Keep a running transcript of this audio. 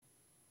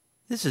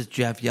This is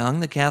Jeff Young,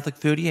 the Catholic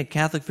Foodie at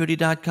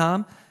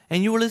CatholicFoodie.com,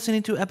 and you are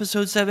listening to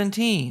episode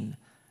 17,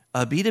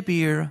 Abita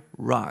Beer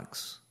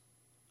Rocks.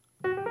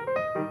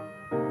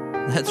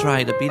 That's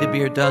right, Abita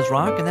Beer does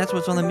rock, and that's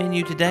what's on the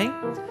menu today.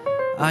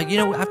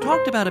 I've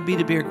talked about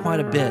Abita Beer quite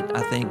a bit,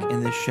 I think,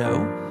 in this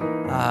show.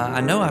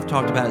 I know I've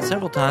talked about it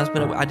several times,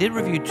 but I did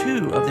review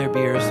 2 of their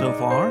beers so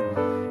far.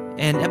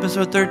 In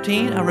episode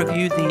 13, I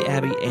reviewed the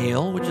Abbey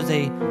Ale, which is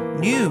a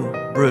new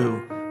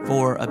brew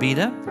for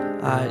Abita.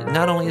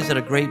 Not only is it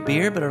a great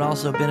beer, but it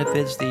also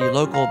benefits the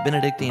local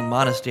Benedictine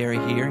monastery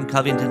here in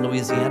Covington,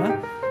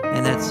 Louisiana,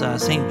 and that's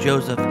St.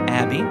 Joseph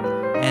Abbey,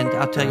 and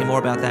I'll tell you more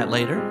about that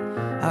later.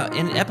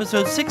 In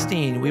episode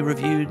 16, we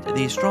reviewed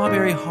the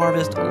Strawberry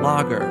Harvest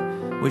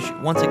Lager, which,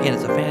 once again,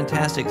 is a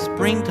fantastic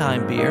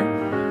springtime beer,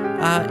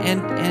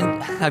 and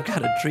I've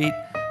got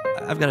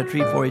a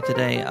treat for you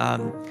today.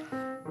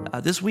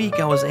 This week,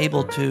 I was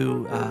able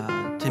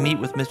to meet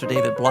with Mr.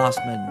 David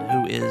Blossman,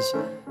 who is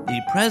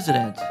the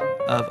president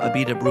of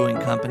Abita Brewing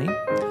Company,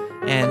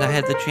 and I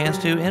had the chance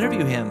to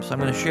interview him, so I'm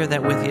going to share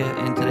that with you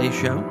in today's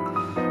show.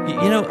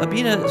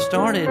 Abita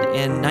started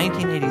in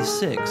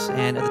 1986,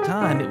 and at the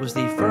time, it was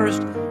the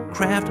first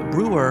craft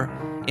brewer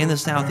in the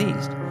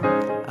Southeast.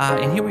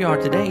 And here we are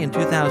today in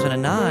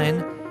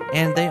 2009,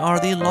 and they are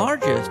the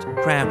largest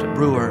craft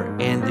brewer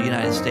in the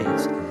United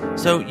States.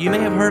 So you may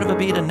have heard of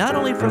Abita not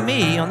only from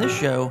me on this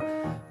show,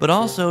 but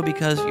also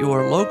because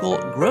your local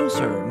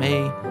grocer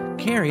may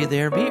carry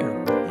their beer.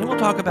 And we'll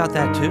talk about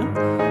that too.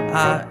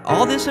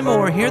 All this and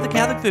more here at the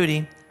Catholic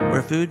Foodie,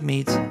 where food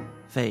meets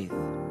faith.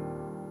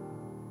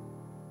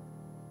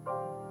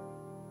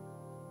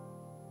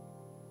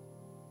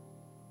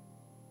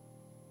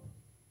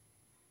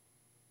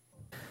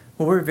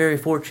 Well, we're very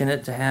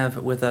fortunate to have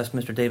with us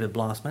Mr. David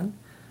Blossman.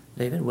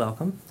 David,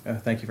 welcome.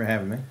 Thank you for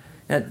having me.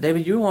 Now,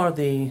 David, you are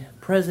the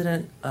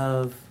president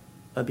of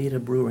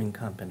Abita Brewing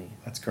Company.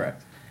 That's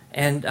correct.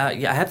 And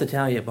I have to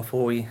tell you,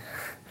 before we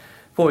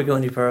go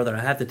any further, I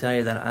have to tell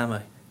you that I'm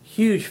a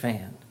huge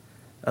fan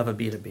of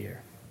Abita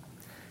Beer,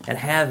 and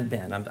have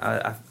been.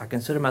 I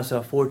consider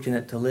myself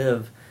fortunate to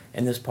live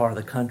in this part of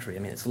the country. I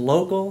mean, it's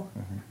local,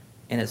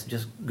 and it's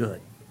just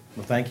good.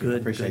 Well, thank you.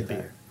 Good, Appreciate good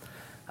that. beer.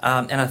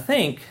 And I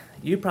think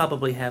you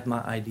probably have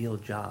my ideal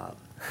job.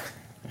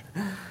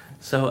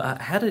 So,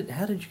 how did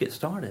you get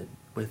started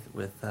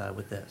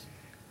with this?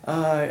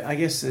 I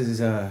guess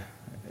as a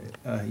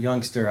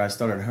youngster, I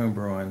started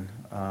homebrewing,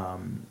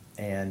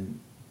 and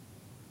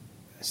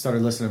I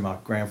started listening to my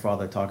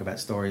grandfather talk about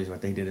stories,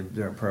 what they did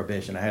during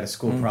Prohibition. I had a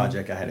school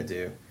project I had to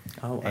do,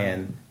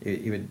 and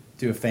he would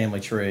do a family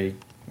tree.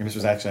 And this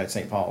was actually at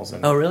St. Paul's.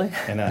 And, oh, really?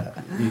 And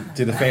you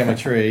do the family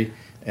tree,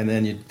 and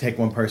then you take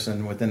one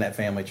person within that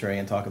family tree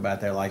and talk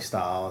about their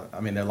lifestyle.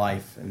 I mean, their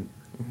life and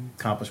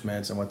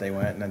accomplishments and what they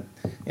went. And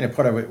then,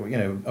 part of it,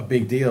 a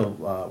big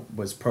deal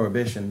was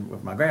Prohibition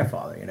with my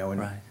grandfather.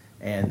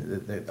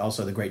 And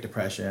also the Great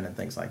Depression and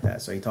things like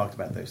that. So he talked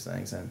about those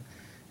things, and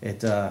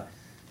it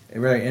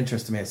really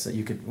interested me. So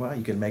you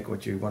could make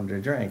what you wanted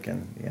to drink,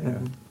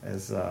 and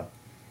as a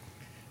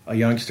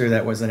youngster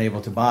that wasn't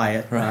able to buy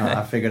it,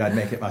 I figured I'd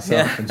make it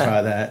myself and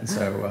try that. And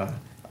so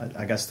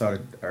I got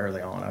started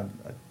early on.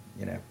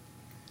 I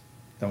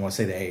don't want to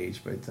say the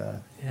age, but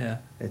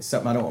it's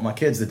something I don't want my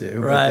kids to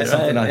do. But it's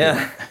something I do.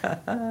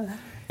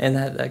 And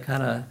that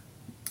kind of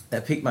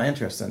that piqued my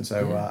interest, and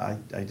so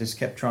I just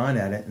kept trying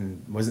at it,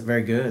 and wasn't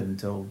very good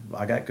until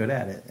I got good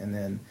at it. And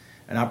then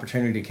an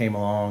opportunity came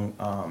along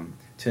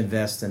to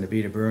invest in the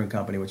Abita Brewing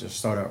Company, which is a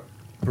startup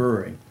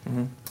brewery,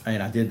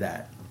 and I did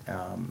that.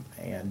 And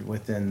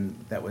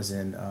that was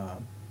in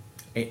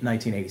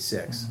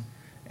 1986,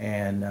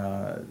 and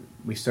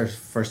we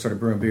first started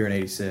brewing beer in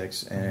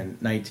 86. And in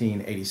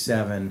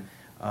 1987,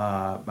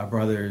 my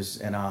brothers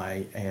and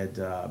I had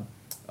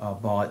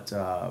bought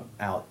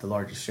out the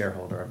largest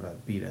shareholder of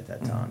Abita at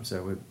that time.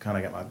 So we kind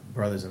of got my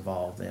brothers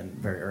involved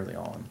very early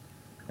on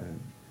in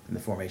the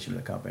formation of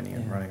the company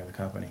and running of the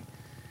company.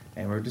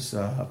 And we're just,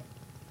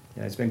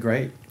 it's been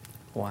great.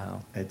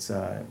 Wow. It's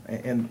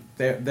and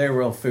they're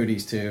real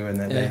foodies too, and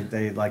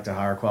they like to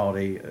higher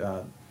quality,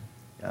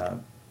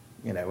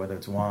 whether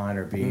it's wine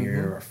or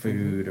beer or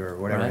food or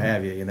whatever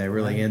have you, and they're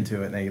really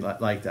into it, and they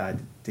like the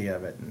idea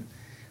of it. And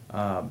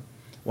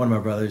one of my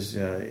brothers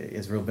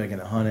is real big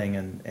into hunting,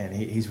 and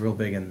he's real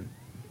big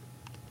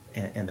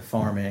into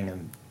farming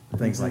and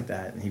things like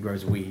that, and he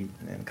grows wheat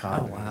and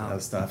cotton and other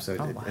stuff. So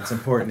it's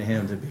important to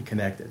him to be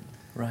connected.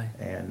 Right.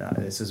 And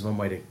this is one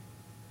way to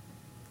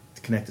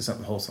connect to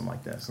something wholesome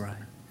like this. Right.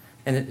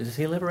 And does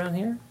he live around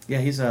here? Yeah,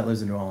 he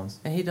lives in New Orleans.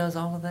 And he does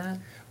all of that?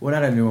 Well,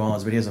 not in New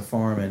Orleans, but he has a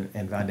farm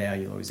in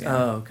Vidalia, Louisiana.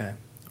 Oh, okay.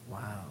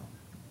 Wow.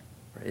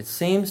 It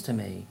seems to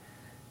me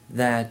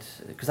that,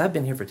 because I've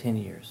been here for 10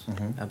 years,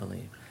 I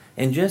believe,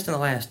 and just in the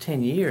last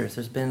 10 years,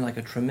 there's been like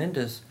a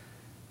tremendous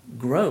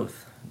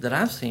growth that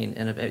I've seen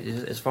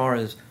as far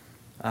as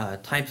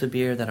types of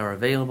beer that are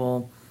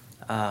available,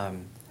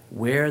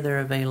 where they're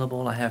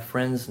available. I have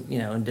friends,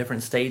 in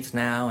different states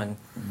now, and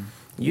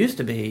used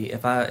to be,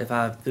 if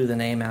I threw the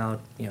name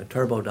out,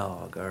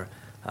 Turbodog or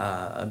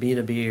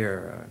Abita Beer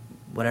or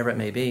whatever it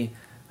may be,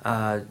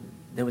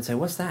 they would say,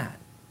 "What's that?"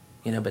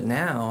 But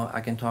now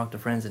I can talk to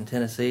friends in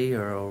Tennessee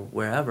or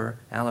wherever,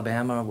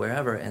 Alabama or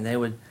wherever, and they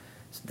would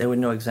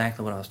know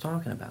exactly what I was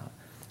talking about.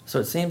 So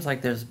it seems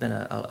like there's been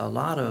a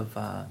lot of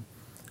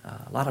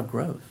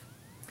growth.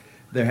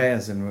 There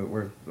has, and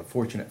we're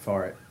fortunate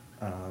for it.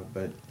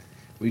 But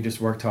we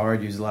just worked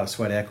hard, used a lot of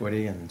sweat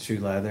equity and shoe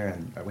leather,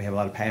 and we have a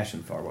lot of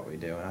passion for what we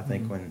do. And I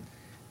think when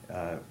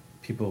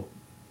people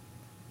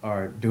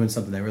are doing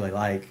something they really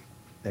like,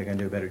 they're going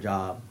to do a better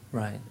job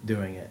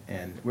doing it.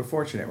 And we're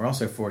fortunate. We're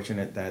also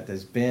fortunate that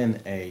there's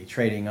been a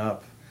trading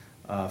up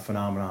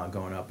phenomenon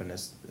going up in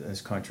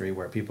this country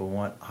where people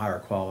want higher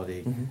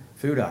quality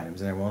food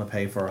items, and they're willing to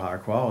pay for a higher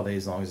quality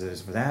as long as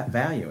there's that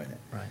value in it.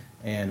 Right.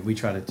 And we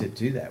try to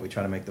do that. We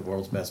try to make the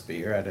world's best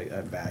beer at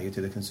a value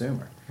to the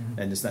consumer.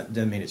 And it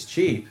doesn't mean it's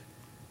cheap,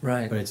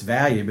 but it's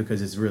value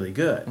because it's really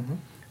good.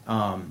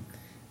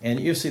 And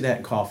you'll see that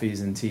in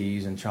coffees and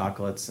teas and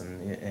chocolates,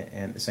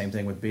 and the same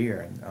thing with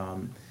beer.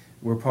 And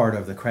we're part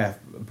of the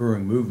craft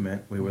brewing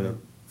movement. We were the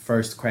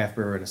first craft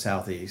brewer in the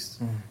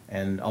Southeast,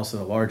 and also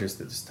the largest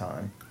at this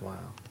time. Wow.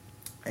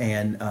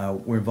 And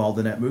we're involved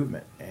in that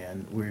movement,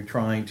 and we're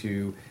trying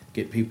to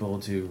get people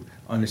to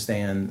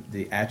understand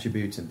the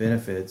attributes and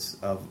benefits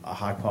of a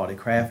high-quality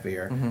craft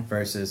beer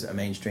versus a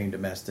mainstream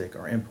domestic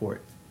or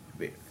import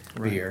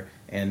beer.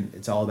 And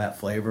it's all about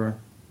flavor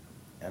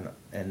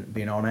and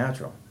being all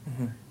natural.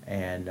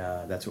 And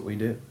that's what we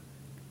do.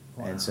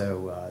 Wow. And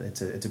so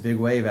it's a big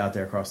wave out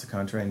there across the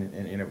country, and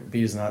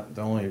Abita's not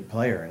the only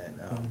player in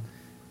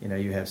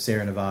it. You have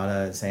Sierra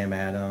Nevada and Sam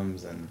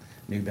Adams and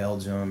New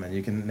Belgium, and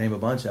you can name a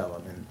bunch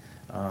of them.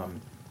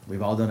 And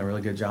we've all done a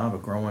really good job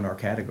of growing our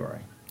category.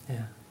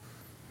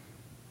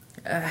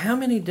 Yeah. How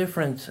many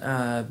different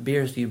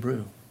beers do you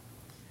brew?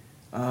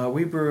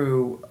 We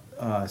brew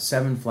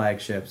 7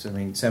 flagships,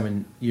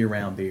 7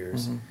 year-round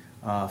beers,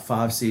 5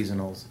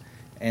 seasonals,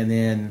 and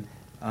then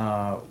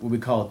what we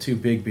call 2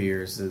 big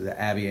beers, the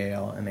Abbey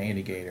Ale and the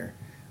Anti-Gator,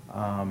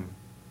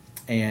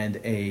 and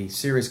a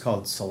series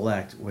called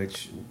Select,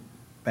 which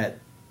about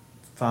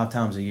 4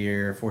 times a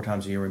year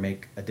we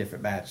make a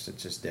different batch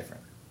that's just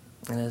different.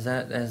 And is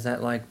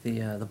that like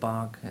the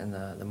Bach and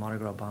the Mardi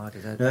Gras Bach?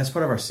 No, that's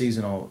part of our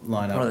seasonal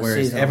lineup.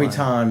 Whereas every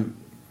time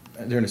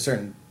during a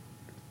certain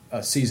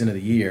season of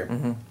the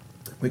year,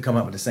 we come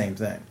up with the same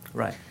thing.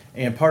 Right.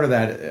 And part of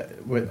that,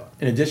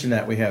 in addition to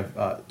that, we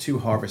have 2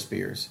 harvest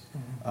beers,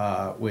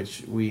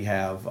 which we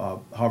have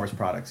harvest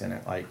products in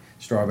it, like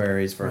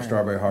strawberries for a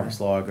strawberry harvest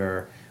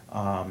lager.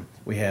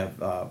 We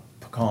have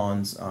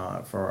pecans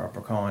for our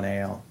pecan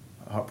ale,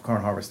 pecan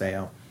harvest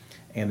ale,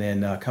 and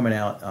then coming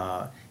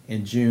out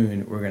in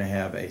June, we're going to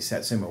have a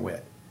Satsuma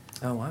Wit.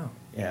 Oh wow!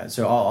 Yeah,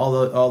 so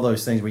all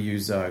those things we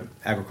use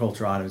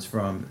agricultural items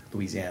from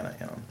Louisiana,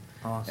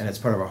 Awesome. And it's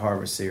part of our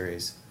harvest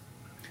series.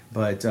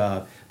 But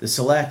the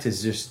Select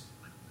is just,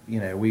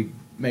 we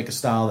make a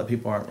style that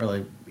people aren't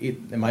really.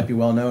 It might be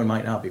well known,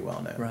 might not be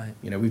well known. Right.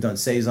 We've done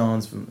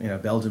saisons from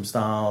Belgium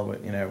style.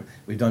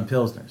 We've done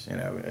pilsners.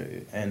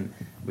 And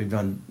we've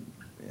done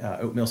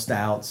oatmeal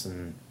stouts,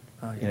 and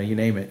you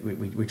name it.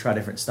 We try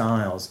different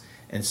styles,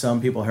 and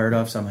some people heard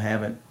of, some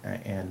haven't,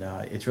 and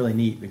it's really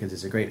neat because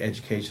it's a great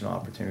educational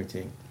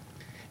opportunity.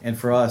 And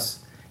for us,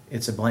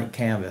 it's a blank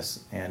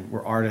canvas, and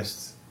we're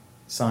artists,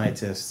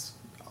 scientists,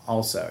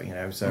 also.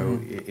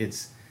 So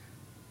it's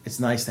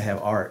nice to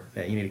have art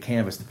that you need a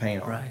canvas to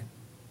paint on. Right.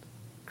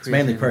 It's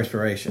mainly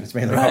perspiration. It's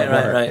mainly hard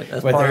work. Right.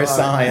 That's but there is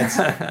part of art. science,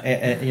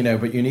 and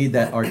but you need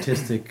that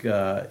artistic,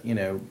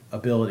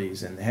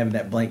 abilities, and having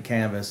that blank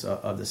canvas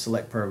of the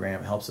Select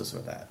program helps us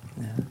with that.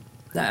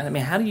 Yeah.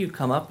 How do you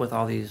come up with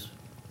all these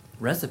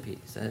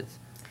recipes? It's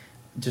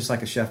just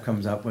like a chef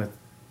comes up with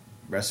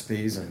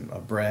recipes and a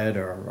bread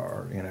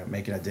or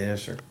making a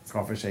dish or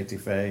crawfish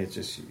etouffee. It's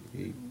just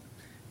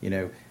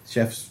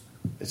chefs.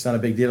 It's not a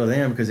big deal to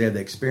them because they have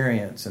the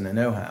experience and the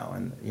know-how,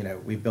 and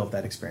we've built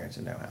that experience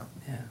and know-how.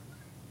 Yeah.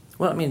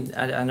 Well,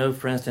 I know,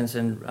 for instance,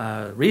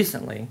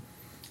 recently,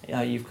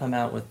 you've come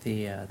out with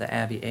the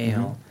Abbey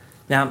Ale.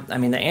 Now, the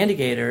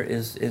Anti-Gator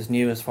is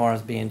new as far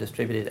as being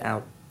distributed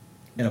out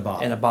in a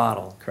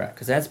bottle. Correct.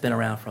 Because that's been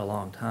around for a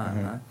long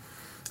time,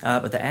 huh?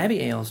 But the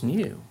Abbey Ale is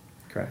new.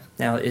 Correct.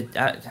 Now,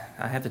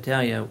 I have to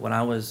tell you, when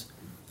I was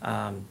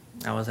at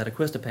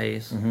Acquista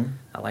Pace,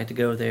 I like to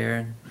go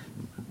there.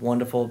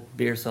 Wonderful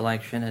beer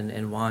selection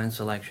and wine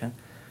selection.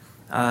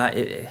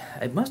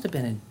 It must have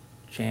been in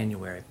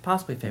January,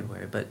 possibly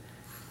February, but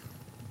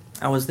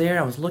I was there.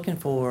 I was looking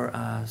for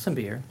some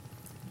beer,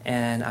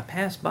 and I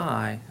passed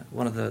by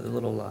one of the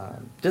little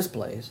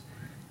displays,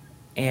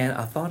 and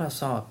I thought I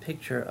saw a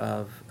picture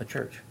of a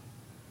church,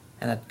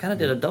 and I kind of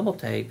did a double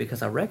take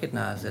because I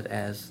recognized it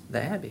as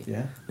the Abbey.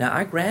 Yeah. Now,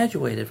 I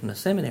graduated from the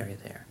seminary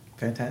there.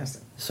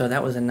 Fantastic. So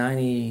that was in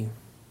 98,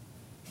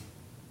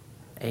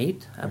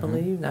 I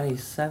believe,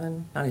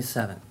 97.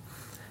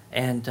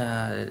 And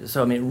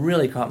so, it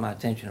really caught my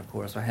attention, of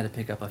course. So I had to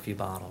pick up a few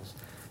bottles.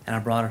 And I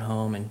brought it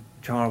home, and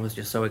Char was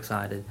just so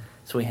excited.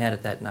 So we had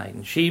it that night.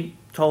 And she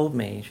told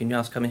me, she knew I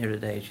was coming here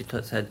today, she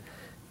said,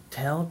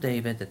 "Tell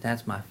David that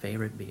that's my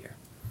favorite beer."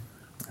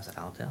 I said,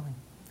 "I'll tell him."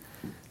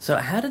 So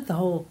how did the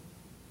whole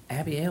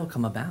Abbey Ale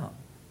come about?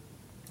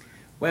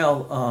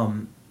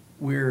 Well,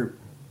 we're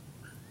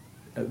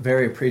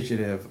very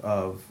appreciative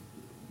of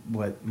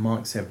what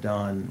monks have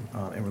done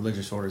and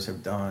religious orders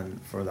have done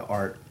for the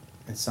art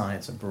and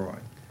science of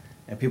brewing.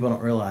 And people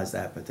don't realize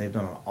that, but they've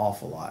done an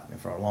awful lot and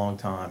for a long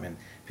time. And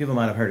people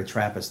might have heard of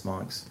Trappist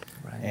monks,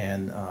 Right.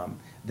 and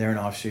they're an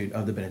offshoot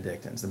of the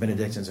Benedictines. The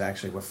Benedictines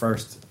actually were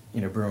first,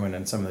 brewing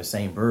in some of the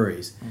same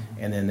breweries,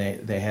 and then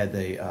they had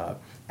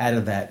out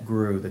of that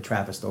grew the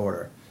Trappist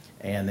order,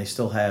 and they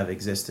still have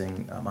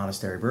existing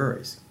monastery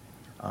breweries.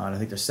 And I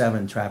think there's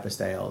 7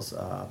 Trappist ales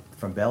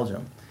from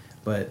Belgium,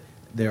 but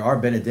there are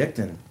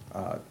Benedictine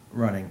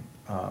running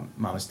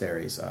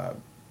monasteries.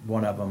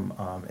 One of them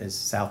is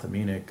south of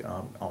Munich,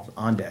 off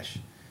Andesch,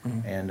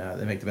 and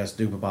they make the best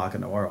Doppelbock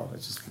in the world.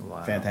 It's just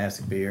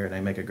fantastic beer, and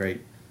they make a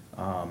great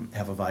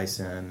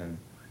Hefeweizen and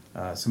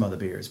some other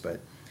beers.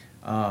 But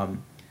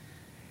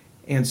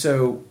and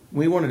so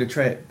we wanted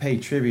to pay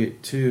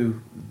tribute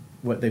to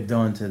what they've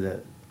done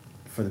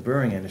for the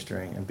brewing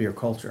industry and beer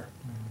culture.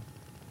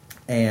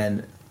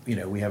 And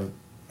we have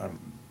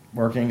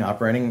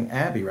operating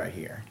Abbey right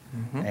here,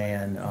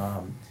 and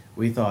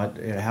we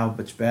thought how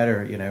much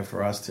better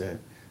for us to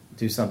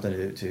do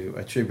something to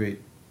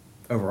attribute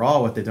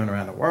overall what they've done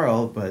around the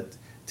world, but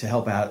to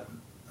help out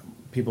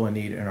people in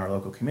need in our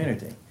local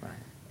community. Right.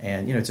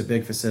 And it's a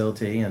big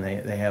facility, and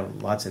they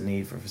have lots of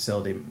need for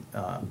facility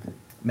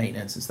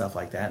maintenance and stuff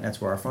like that, and that's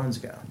where our funds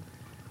go.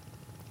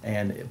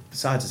 And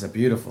besides, it's a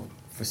beautiful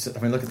facility.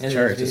 I mean, look at the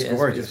church; it's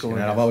gorgeous. It's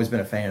gorgeous. I've always been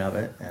a fan of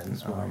it,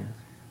 and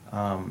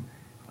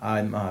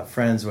I'm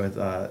friends with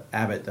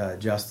Abbot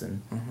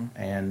Justin,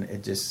 and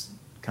it just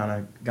kind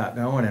of got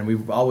going. And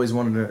we've always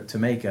wanted to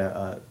make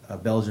a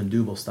Belgian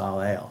Double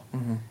style ale,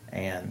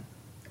 and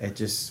it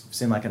just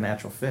seemed like a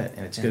natural fit.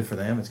 And it's good for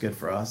them; it's good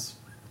for us.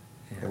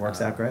 Yeah, it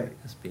works out great.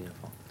 That's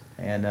beautiful.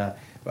 And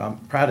I'm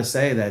proud to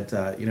say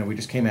that we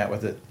just came out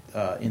with it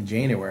in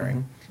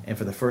January, and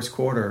for the first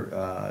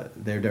quarter,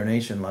 their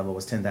donation level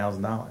was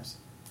 $10,000.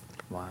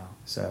 Wow.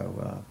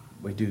 So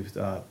we do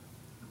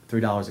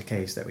 $3 a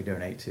case that we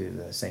donate to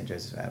the St.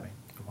 Joseph's Abbey.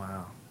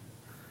 Wow.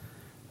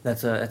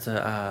 It's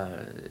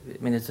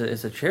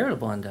a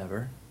charitable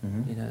endeavor.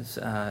 It's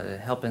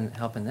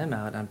helping them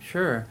out. I'm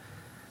sure.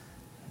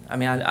 I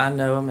mean, I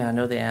know them. I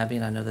know the Abbey,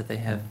 and I know that they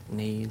have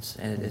needs,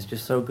 and it's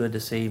just so good to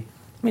see.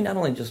 I mean, not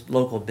only just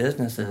local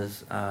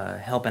businesses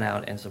helping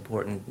out and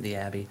supporting the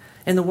Abbey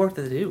and the work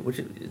that they do,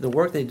 the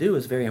work they do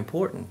is very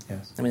important.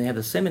 Yes. I mean, they have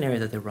the seminary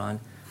that they run,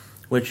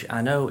 which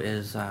I know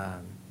is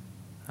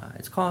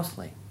it's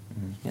costly.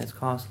 Yeah, it's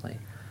costly.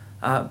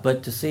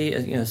 But to see,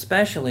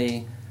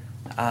 especially,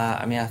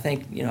 I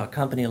think a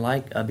company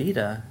like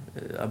Abita,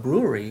 a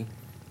brewery,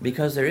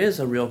 because there is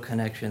a real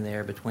connection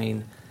there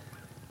between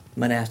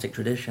monastic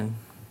tradition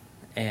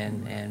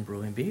and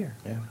brewing beer.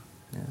 Yeah.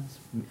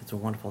 It's a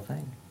wonderful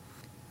thing.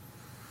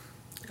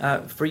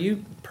 For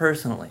you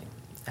personally,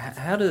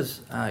 how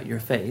does your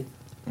faith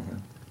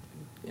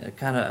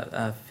kind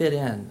of fit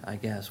in, I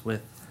guess,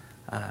 with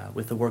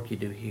the work you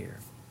do here?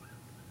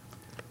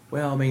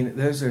 Well, I mean,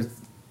 those are,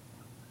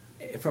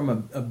 from a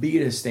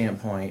Abita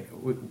standpoint,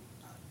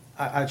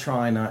 I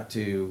try not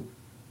to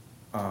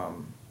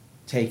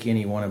take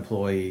any one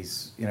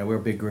employee's, we're a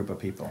big group of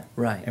people.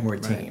 Right. And we're a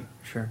team.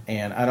 Sure.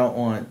 And I don't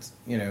want,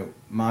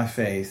 my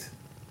faith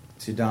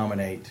to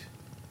dominate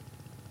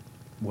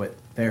what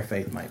their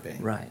faith might be.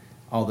 Right.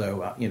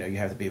 Although, you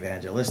have to be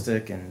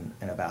evangelistic and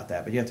about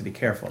that, but you have to be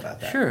careful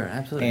about that. Sure,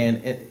 absolutely.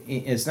 And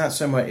it's not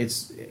so much,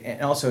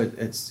 and also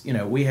it's,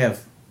 we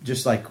have,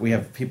 just like we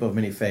have people of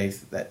many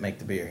faith that make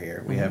the beer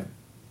here, we have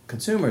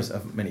consumers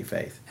of many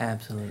faith.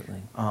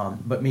 Absolutely.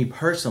 But me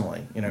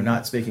personally,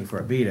 not speaking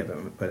for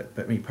Abita,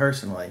 but me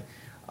personally,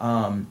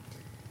 I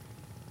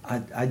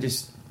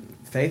just,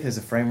 faith is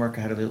a framework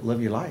of how to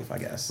live your life, I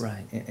guess.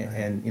 Right.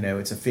 And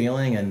it's a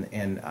feeling,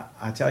 and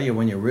I tell you,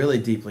 when you're really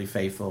deeply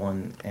faithful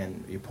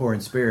and you're poor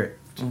in spirit,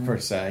 per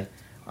se,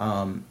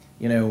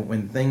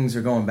 when things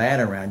are going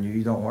bad around you,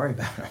 you don't worry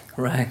about them.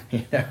 Right.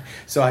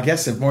 So I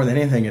guess more than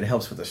anything, it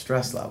helps with the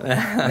stress level.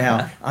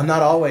 Now, I'm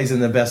not always in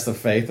the best of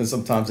faith, and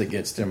sometimes it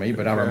gets to me,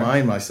 but I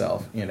remind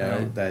myself,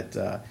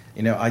 that,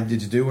 I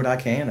just do what I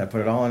can. I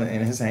put it all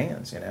in his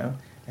hands, and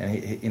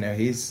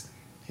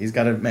he's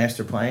got a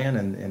master plan,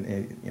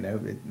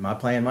 and my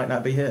plan might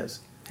not be his.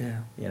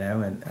 Yeah.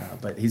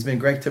 But he's been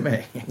great to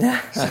me.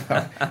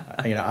 So,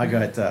 I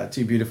got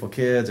 2 beautiful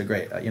kids, a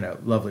great,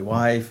 lovely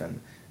wife, and,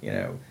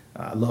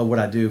 I love what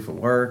I do for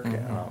work.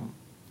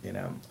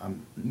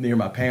 I'm near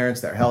my parents;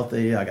 they're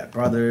healthy. I got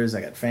brothers,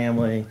 I got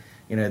family.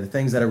 The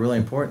things that are really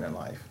important in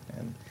life.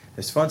 And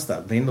there's fun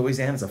stuff. Being in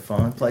Louisiana is a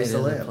fun place to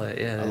live.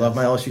 I love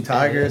my LSU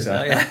Tigers.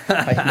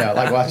 I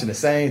like watching the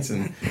Saints,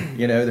 and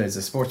there's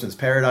a sportsman's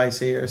paradise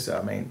here. So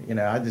I mean,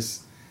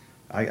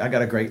 I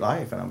got a great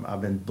life, and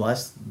I've been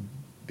blessed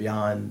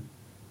beyond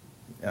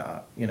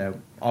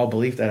all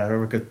belief that I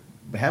ever could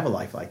have a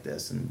life like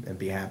this and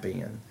be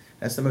happy. And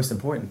that's the most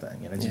important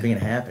thing, just being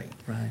happy.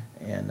 Right.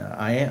 And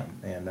I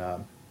am. And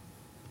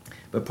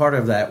But part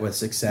of that with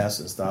success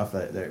and stuff,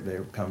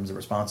 there comes a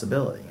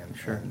responsibility. And,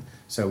 Sure. And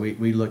so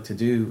we look to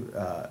do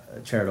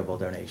charitable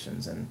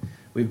donations, and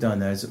we've done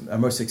those. Our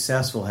most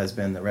successful has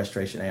been the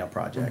Restoration Ale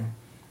Project. Mm-hmm.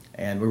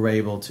 And we were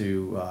able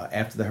to,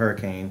 after the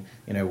hurricane,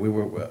 we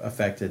were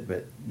affected,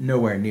 but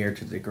nowhere near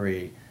to the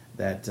degree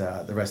that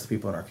the rest of the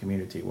people in our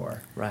community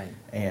were. Right.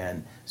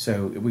 And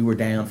so we were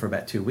down for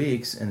about 2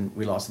 weeks, and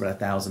we lost about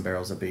 1,000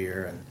 barrels of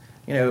beer. And,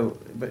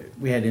 but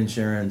we had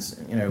insurance.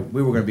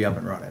 We were going to be up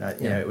and running.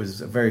 It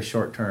was a very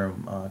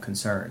short-term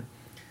concern.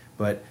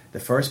 But the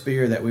first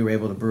beer that we were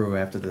able to brew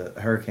after the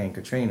Hurricane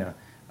Katrina,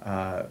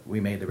 we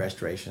made the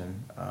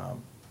Restoration,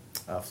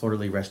 Fleur de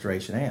Lis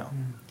Restoration Ale.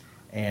 Mm.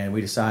 And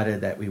we decided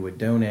that we would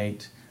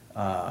donate,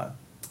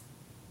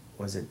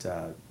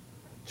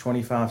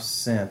 25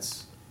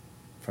 cents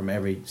from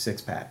every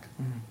 6-pack,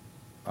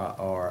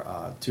 or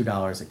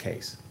 $2 a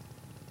case.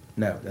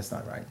 No, that's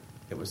not right.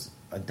 It was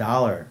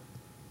 $1.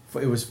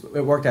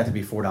 It worked out to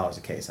be $4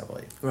 a case, I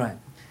believe. Right.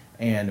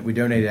 And we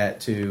donated that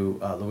to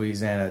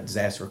Louisiana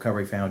Disaster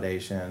Recovery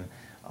Foundation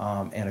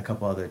and a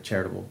couple other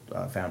charitable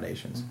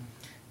foundations. Mm-hmm.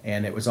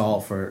 And it was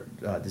all for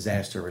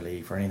disaster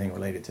relief or anything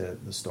related to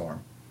the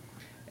storm.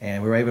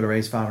 And we were able to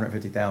raise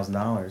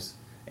 $550,000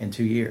 in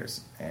 2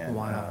 years. And,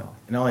 wow.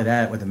 And not only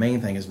that, what the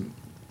main thing is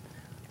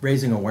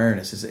raising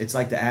awareness. It's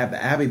like the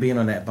Abbey being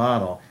on that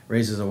bottle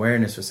raises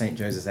awareness for St.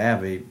 Joseph's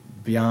Abbey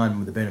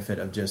beyond the benefit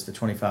of just the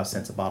 25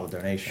 cents a bottle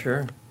donation.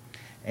 Sure.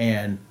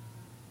 And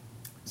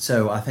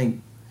so I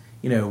think,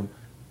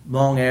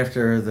 long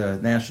after the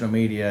national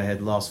media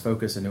had lost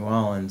focus in New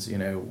Orleans,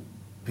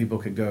 people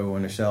could go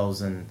on the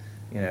shelves in,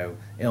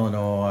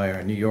 Illinois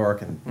or New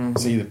York and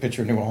see the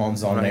picture of New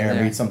Orleans on there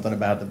and read something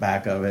about the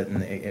back of it,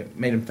 and it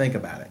made them think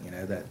about it,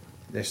 that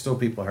there's still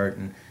people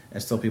hurting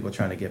and still people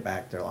trying to get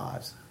back their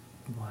lives.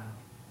 Wow.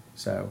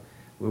 So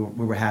we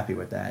were happy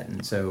with that,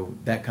 and so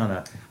that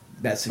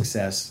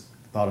success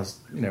thought us,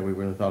 we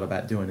really thought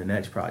about doing the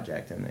next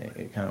project, and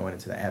it kind of went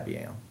into the Abbey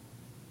Ale.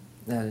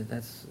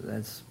 That's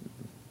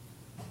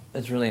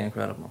really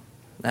incredible.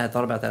 I had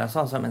thought about that. I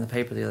saw something in the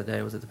paper the other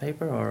day. Was it the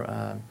paper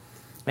or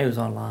maybe it was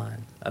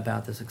online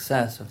about the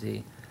success of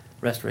the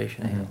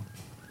Restoration Ale?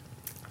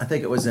 I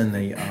think it was in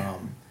the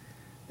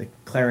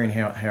Clarion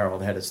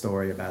Herald had a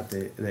story about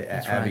the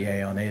Abbey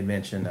Ale, and they had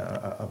mentioned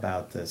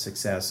about the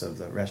success of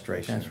the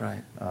Restoration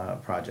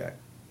project.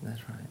 That's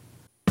right.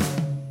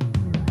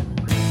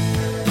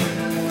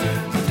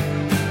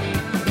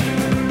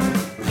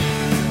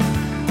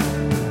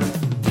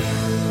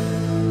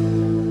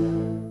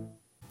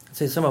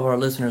 See, some of our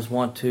listeners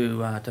want to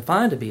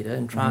find Abita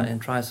and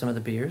try some of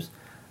the beers.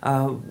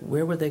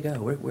 Where would they go?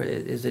 Where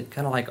is it?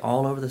 Kind of like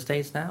all over the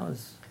states now?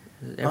 Is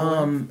it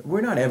everywhere?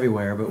 We're not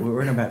everywhere, but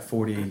we're in about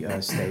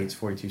 40 states,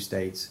 42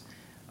 states.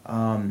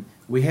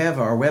 We have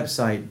our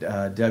website,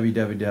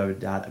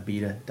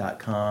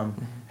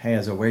 www.abita.com,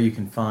 has a where you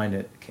can find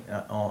it,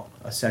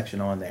 a section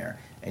on there.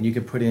 And you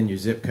can put in your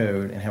zip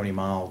code and how many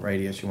mile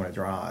radius you want to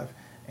drive.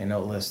 And it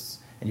lists,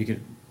 and you could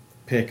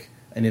pick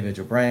an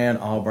individual brand,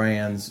 all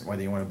brands,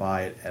 whether you want to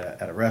buy it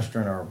at a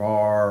restaurant or a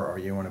bar, or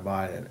you want to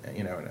buy it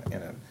in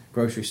a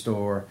grocery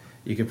store.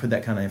 You can put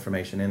that kind of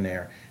information in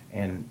there,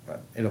 and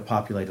it'll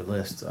populate a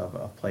list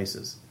of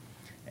places.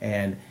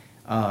 And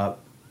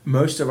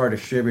most of our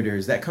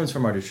distributors, that comes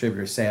from our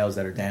distributor sales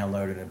that are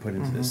downloaded and put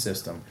into the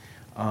system.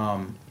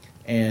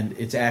 And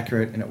it's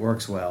accurate and it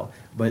works well.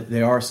 But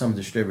there are some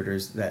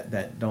distributors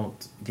that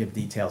don't give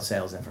detailed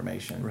sales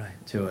information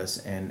to us,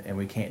 and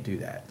we can't do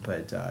that.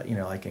 But,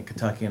 like in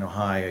Kentucky and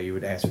Ohio, you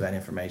would ask for that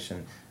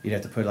information. You'd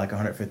have to put like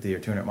 150 or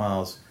 200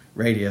 miles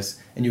radius,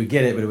 and you would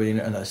get it, but it would be in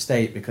another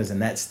state, because in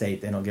that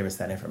state, they don't give us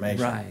that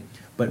information. Right.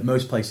 But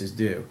most places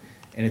do.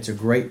 And it's a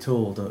great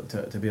tool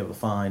to be able to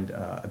find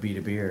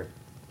Abita Beer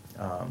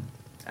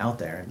out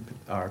there, and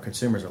our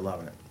consumers are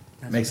loving it.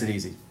 Makes it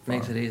easy.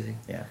 Makes it easy.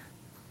 Yeah.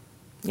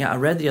 Yeah, I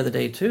read the other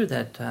day, too,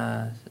 that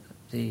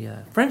the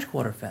French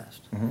Quarter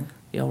Fest,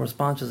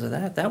 responses to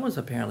that was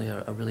apparently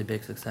a really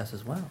big success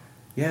as well.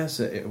 Yes,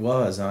 it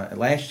was.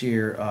 Last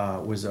year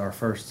was our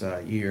first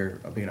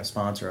year of being a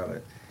sponsor of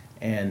it.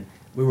 And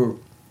we were,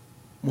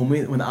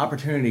 when the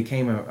opportunity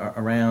came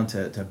around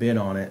to bid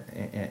on it,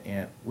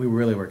 and we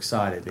really were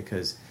excited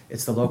because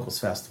it's the Locals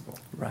Festival.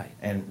 Right.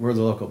 And we're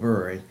the local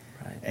brewery.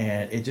 Right.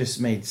 And it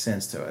just made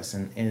sense to us.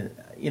 And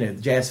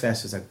Jazz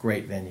Fest is a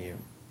great venue,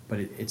 but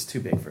it's too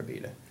big for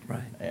Abita.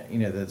 Right.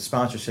 The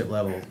sponsorship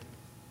level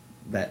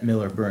that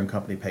Miller Brewing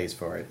Company pays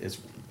for it is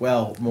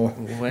way more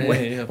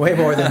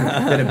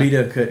than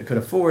Abita could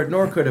afford,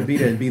 nor could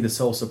Abita be the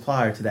sole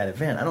supplier to that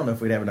event. I don't know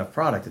if we'd have enough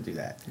product to do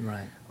that.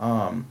 Right.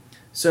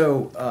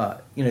 So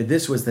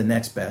this was the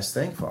next best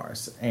thing for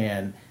us.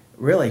 And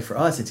really, for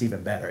us, it's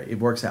even better. It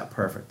works out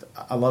perfect.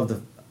 I love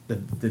the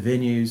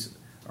venues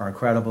are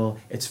incredible.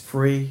 It's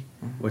free,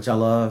 which I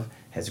love.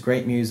 Has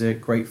great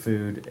music, great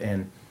food,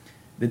 and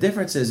the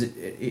difference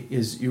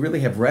is you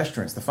really have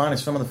restaurants.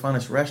 Some of the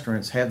finest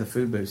restaurants have the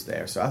food booths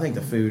there. So I think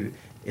the food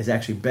is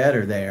actually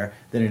better there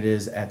than it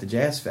is at the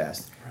Jazz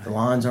Fest. Right. The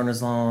lines aren't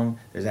as long.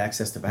 There's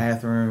access to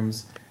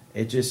bathrooms.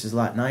 It just is a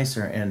lot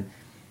nicer. And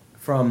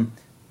from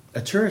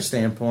a tourist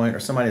standpoint or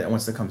somebody that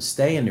wants to come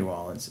stay in New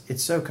Orleans,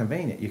 it's so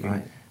convenient. You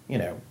can,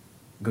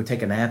 go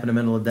take a nap in the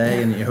middle of the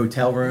day in your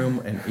hotel room,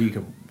 and you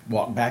can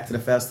walk back to the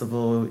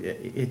festival.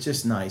 It's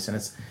just nice, and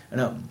it's in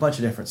a bunch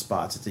of different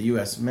spots. It's a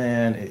U.S.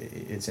 Mint.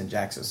 It's in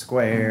Jackson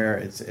Square.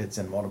 It's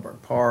in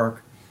Waldorf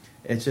Park.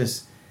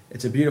 It's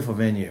a beautiful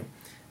venue.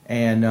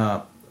 And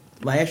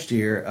last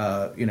year,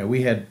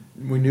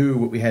 we knew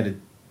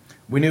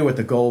what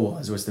the goal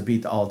was to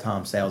beat the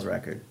all-time sales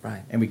record.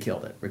 Right. And we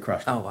killed it. We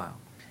crushed it. Oh, wow.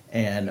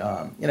 And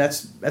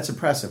that's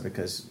impressive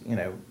because we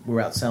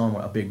were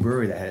outselling a big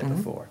brewery that had it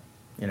before,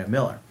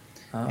 Miller.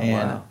 Oh,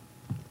 and wow.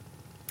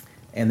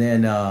 And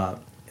then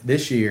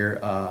this year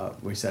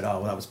we said, oh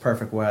well, that was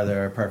perfect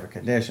weather, perfect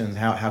conditions.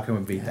 How can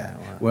we beat that?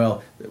 Wow.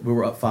 Well, we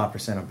were up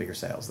 5% on beer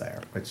sales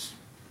there, which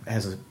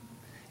has an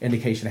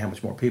indication of how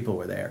much more people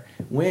were there.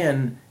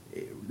 When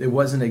it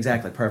wasn't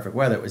exactly perfect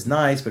weather, it was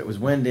nice, but it was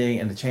windy,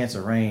 and the chance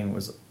of rain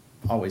was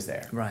always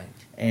there. Right.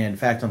 And in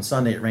fact, on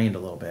Sunday it rained a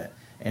little bit,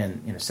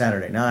 and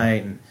Saturday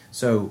night, and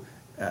so,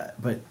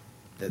 but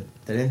that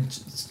didn't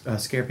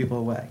scare people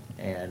away,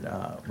 and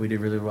we did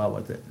really well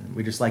with it.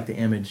 We just like the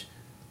image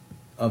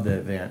of the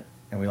event,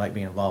 and we like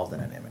being involved in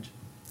that image.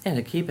 And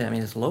to keep it, I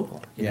mean, it's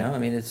local. You know, I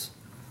mean,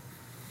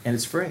 and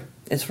it's free.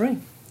 It's free.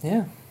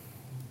 Yeah,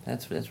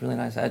 that's really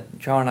nice.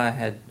 Charles and I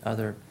had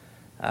other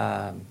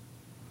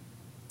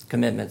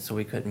commitments, so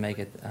we couldn't make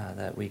it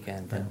that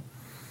weekend, but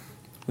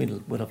we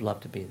would have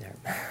loved to be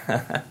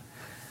there.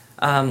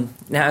 Now,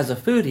 as a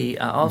foodie,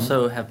 I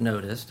also have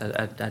noticed,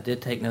 I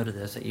did take note of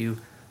this, that you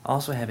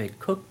also have a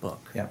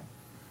cookbook. Yeah.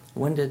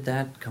 When did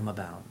that come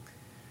about?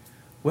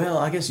 Well,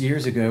 I guess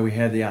years ago we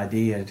had the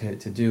idea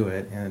to do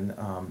it, and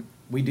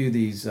we do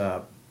these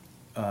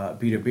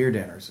Abita Beer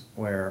dinners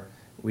where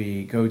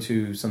we go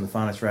to some of the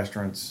finest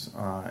restaurants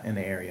in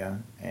the area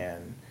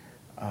and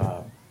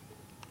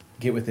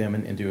get with them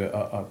and do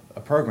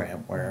a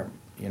program where,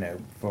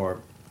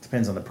 for,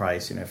 depends on the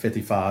price,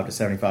 $55 to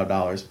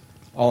 $75,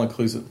 all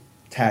inclusive,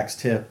 tax,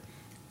 tip,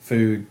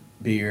 food,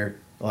 beer,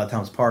 a lot of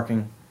times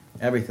parking,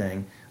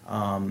 everything.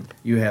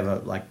 You have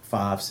a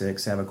 5,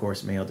 6, 7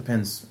 course meal,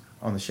 depends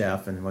on the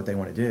chef and what they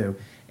want to do,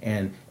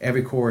 and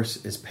every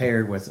course is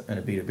paired with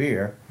an Abita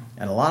beer,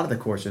 and a lot of the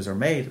courses are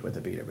made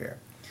with Abita beer.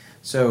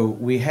 So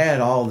we had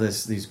all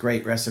these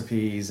great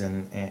recipes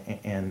and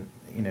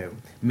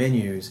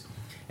menus,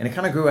 and it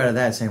kind of grew out of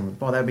that, saying,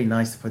 "Boy, that'd be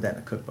nice to put that in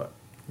a cookbook."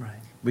 Right.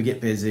 We get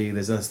busy.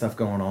 There's other stuff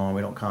going on. We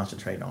don't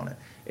concentrate on it.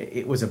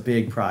 It was a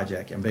big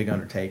project and big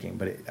undertaking,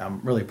 but I'm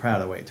really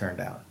proud of the way it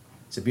turned out.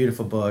 It's a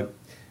beautiful book.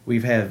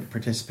 We've had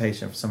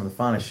participation from some of the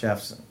finest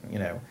chefs,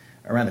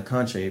 around the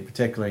country,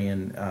 particularly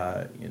in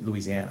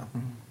Louisiana.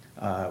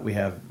 Mm-hmm. We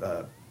have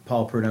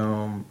Paul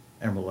Prudhomme,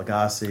 Emerald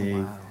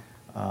Lagasse,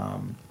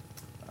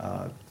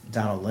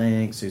 Donald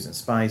Link, Susan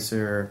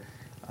Spicer.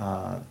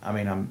 I'm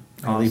going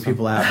to leave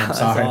people out. I'm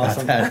sorry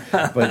awesome. about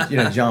that. But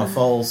John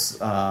Folse.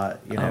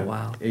 Oh,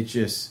 wow. It's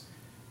just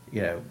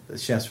the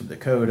chefs from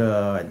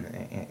Dakota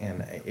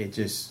and it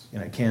just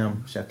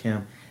Chef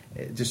Kim,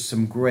 just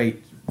some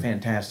great,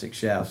 fantastic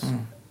chefs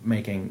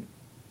making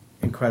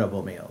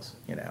incredible meals.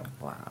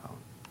 Wow.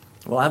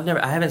 Well,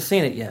 I haven't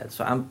seen it yet,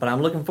 but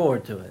I'm looking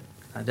forward to it.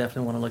 I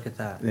definitely want to look at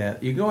that. Yeah,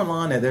 you go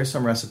online. There's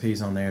some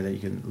recipes on there that you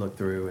can look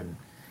through,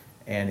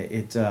 and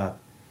it.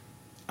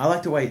 I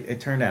like the way it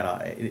turned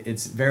out.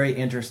 It's very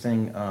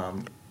interesting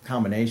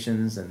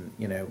combinations, and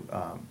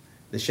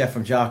the chef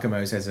from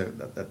Giacomo's has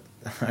a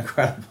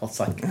incredible. It's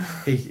like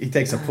he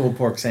takes a pulled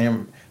pork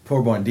bone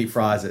and deep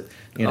fries it.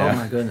 Oh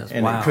my goodness!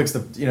 And wow. it cooks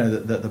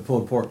the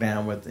pulled pork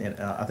down with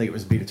I think it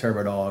was Abita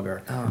Turbodog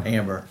or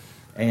Amber.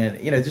 And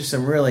just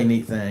some really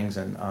neat things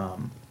and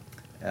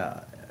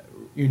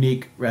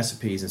unique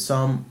recipes, and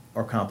some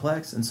are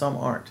complex and some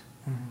aren't,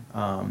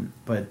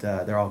 but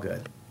they're all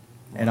good.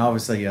 And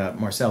obviously,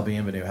 Marcelle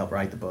Bienvenu helped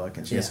write the book,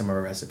 and she has some of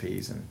her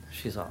recipes. And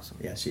she's awesome.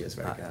 Yeah, she is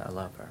very good. I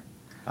love her.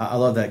 I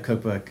love that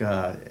cookbook.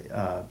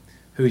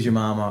 Who's Your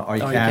Mama? Are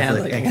You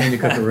Catholic? And Can You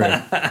Cook a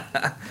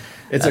Roux?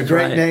 It's a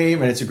great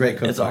name, and it's a great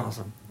cookbook. It's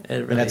awesome. It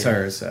really and that's is.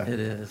 hers. So. It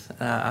is.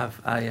 I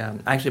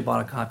actually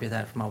bought a copy of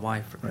that for my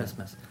wife for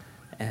Christmas,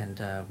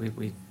 and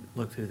we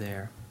looked through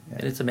there. Yeah.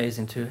 And it's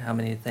amazing too how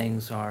many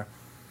things are.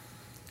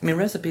 I mean,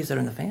 recipes that are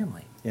in the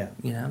family. Yeah.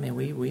 I mean,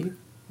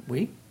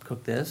 we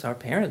cook this. Our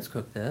parents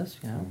cook this.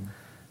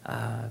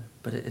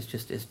 But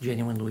it's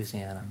genuine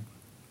Louisiana.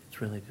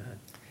 It's really good.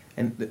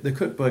 And the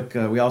cookbook,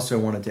 we also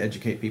wanted to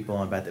educate people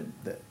on about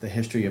the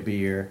history of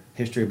beer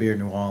in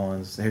New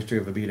Orleans, the history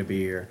of Abita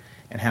beer,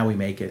 and how we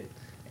make it,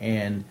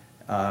 and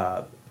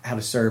how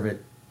to serve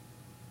it,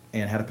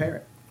 and how to pair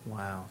it.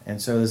 Wow.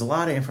 And so there's a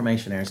lot of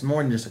information there. It's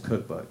more than just a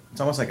cookbook.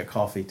 It's almost like a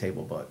coffee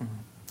table book. Mm-hmm.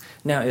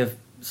 Now, if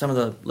some of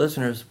the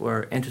listeners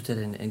were interested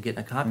in getting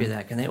a copy of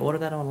that, can they order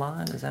that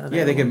online? Is that available?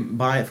 Yeah, they can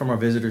buy it from our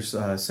visitors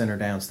center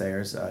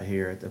downstairs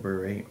here at the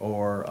brewery,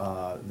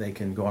 or they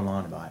can go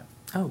online and buy it.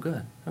 Oh,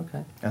 good.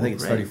 Okay. I think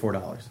it's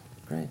 $34.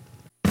 Great.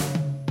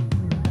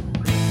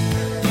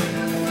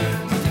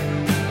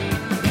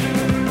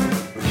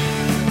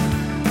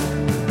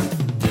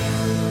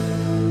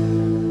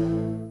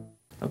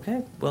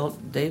 Okay. Well, Well,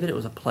 David, it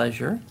was a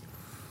pleasure,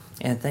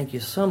 and thank you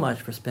so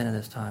much for spending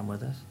this time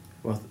with us.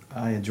 Well,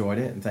 I enjoyed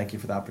it, and thank you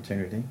for the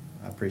opportunity.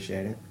 I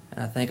appreciate it.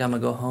 And I think I'm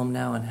going to go home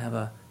now and have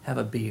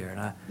a beer,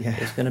 and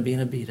it's going to be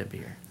an Abita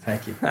beer.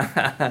 Thank you.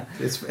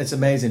 It's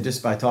amazing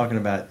just by talking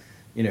about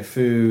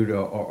food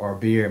or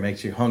beer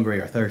makes you hungry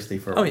or thirsty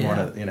for one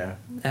of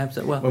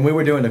Absolutely. Well, when we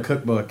were doing the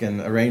cookbook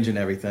and arranging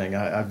everything,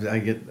 I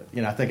get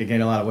I think I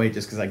gained a lot of weight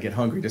just because I get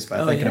hungry just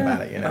by thinking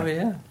about it. Oh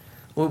yeah.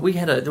 Well,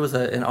 there was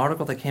an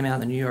article that came out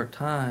in the New York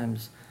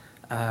Times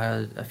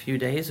a few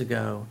days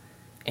ago,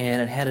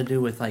 and it had to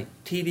do with like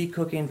TV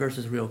cooking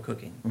versus real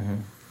cooking. Mm-hmm.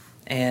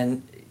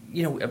 And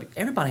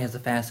everybody has a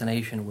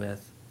fascination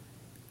with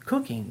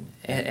cooking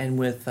and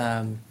with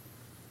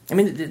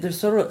there's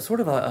sort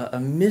of a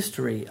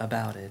mystery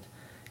about it,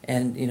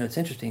 and it's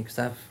interesting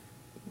because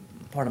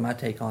part of my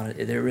take on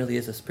it, there really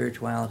is a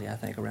spirituality, I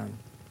think, around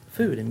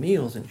food and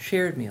meals and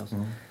shared meals,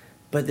 mm-hmm.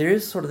 but there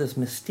is sort of this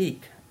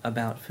mystique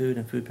about food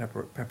and food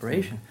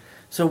preparation. Mm-hmm.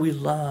 So we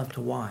love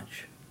to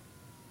watch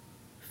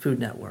Food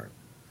Network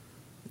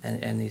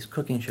and these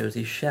cooking shows,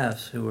 these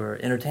chefs who are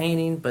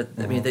entertaining, but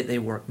mm-hmm. they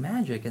work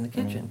magic in the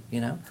kitchen,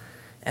 mm-hmm.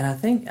 And I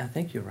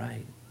think you're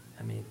right.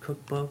 I mean,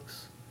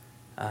 cookbooks.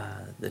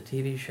 The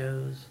TV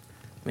shows,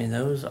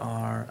 those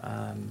are,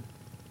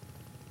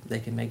 they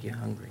can make you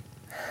hungry.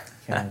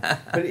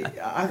 But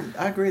I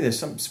agree there's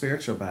something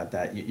spiritual about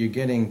that. You're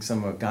getting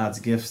some of God's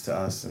gifts to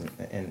us and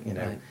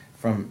Right.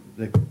 from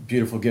the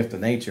beautiful gift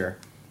of nature,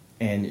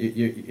 and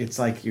it's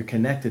like you're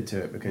connected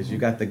to it because you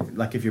got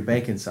like if you're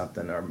baking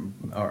something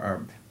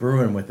or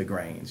brewing with the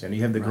grains, and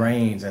you have the Right.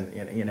 grains and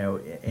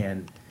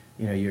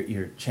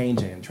you're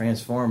changing and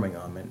transforming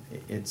them, and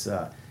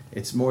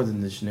it's more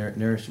than this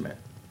nourishment.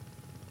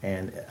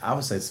 And I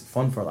would say it's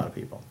fun for a lot of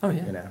people. Oh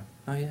yeah.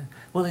 Oh yeah.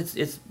 Well,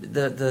 it's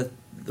the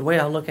way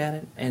I look at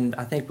it, and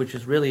I think which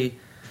is really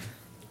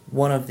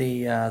one of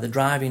the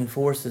driving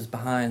forces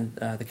behind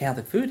the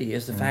Catholic Foodie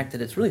is the mm-hmm. fact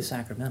that it's really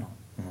sacramental.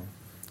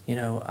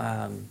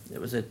 Mm-hmm.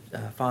 It was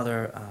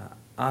Father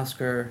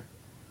Oscar.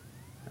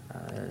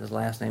 His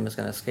last name is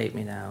going to escape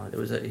me now.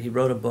 He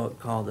wrote a book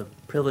called "The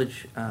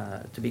Privilege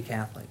to be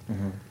Catholic."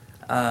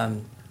 Mm-hmm.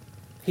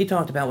 He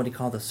talked about what he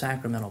called the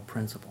sacramental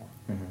principle.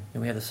 Mm-hmm.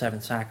 And we have the 7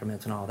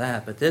 sacraments and all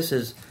that, but this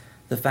is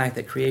the fact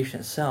that creation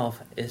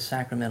itself is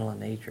sacramental in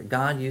nature.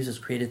 God uses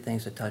created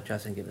things to touch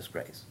us and give us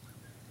grace.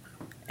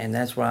 And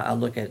that's why I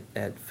look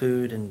at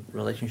food and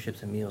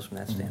relationships and meals from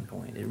that mm-hmm.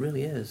 standpoint. It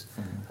really is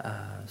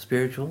mm-hmm.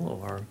 spiritual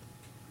or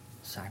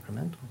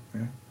sacramental.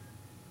 Yeah.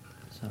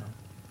 So,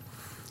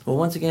 well,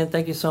 once again,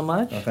 thank you so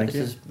much. Well, thank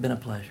you. This has been a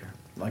pleasure.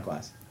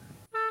 Likewise.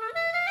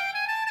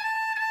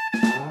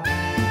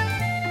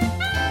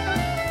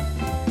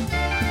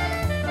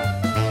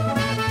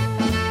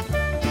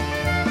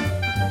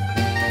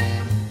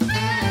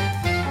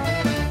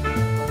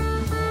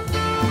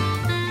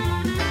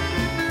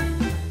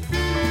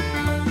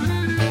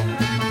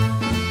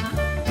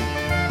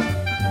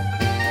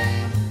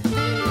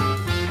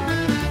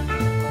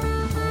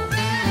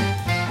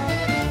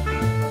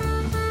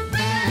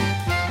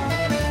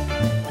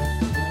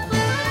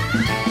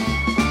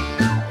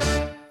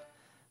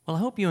 Well, I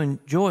hope you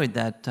enjoyed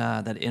that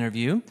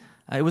interview.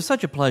 It was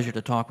such a pleasure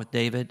to talk with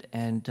David,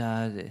 and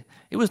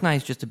it was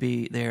nice just to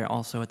be there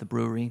also at the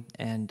brewery.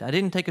 And I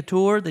didn't take a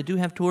tour. They do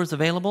have tours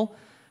available,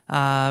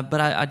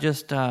 but I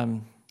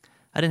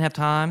didn't have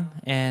time,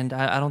 and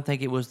I don't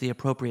think it was the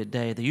appropriate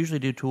day. They usually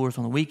do tours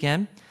on the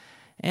weekend.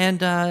 And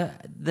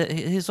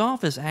his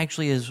office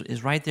actually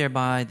is right there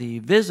by the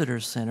visitor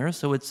center,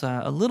 so it's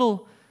a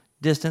little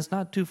distance,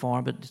 not too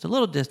far, but just a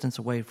little distance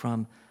away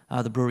from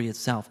the brewery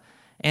itself.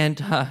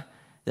 And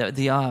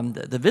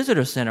the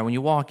visitor center, when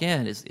you walk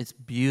in, it's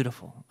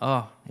beautiful.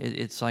 Oh,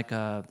 it's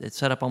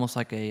set up almost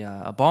like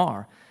a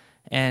bar,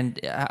 and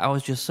I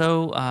was just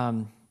so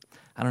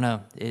I don't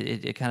know.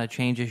 It kind of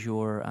changes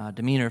your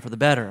demeanor for the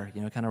better.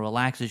 It kind of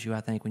relaxes you.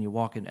 I think when you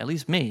walk in, at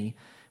least me,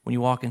 when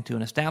you walk into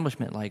an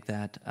establishment like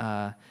that,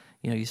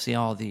 you see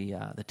all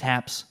the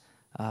taps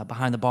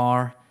behind the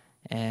bar,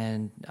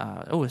 and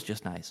it's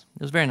just nice.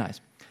 It was very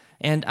nice.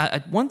 And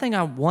one thing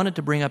I wanted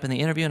to bring up in the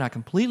interview, and I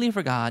completely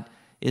forgot,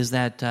 is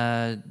that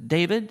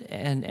David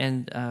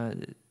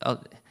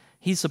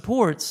he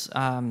supports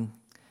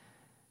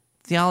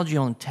Theology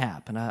on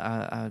Tap, and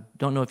I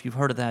don't know if you've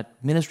heard of that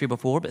ministry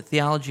before, but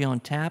Theology on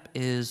Tap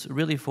is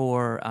really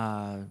for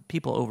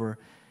people over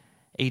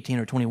 18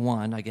 or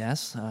 21, I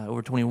guess,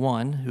 over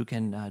 21 who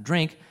can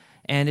drink,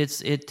 and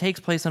it takes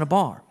place in a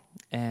bar,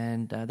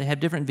 and they have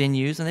different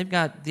venues, and they've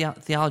got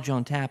Theology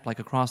on Tap like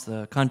across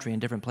the country in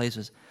different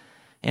places.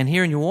 And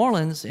here in New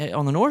Orleans,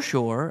 on the North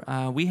Shore,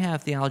 we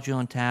have Theology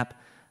on Tap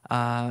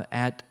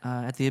at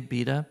the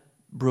Abita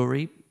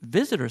Brewery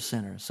Visitor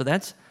Center. So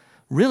that's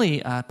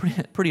really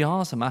pretty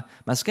awesome.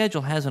 My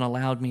schedule hasn't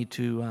allowed me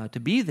to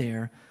be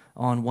there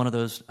on one of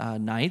those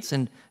nights.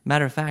 And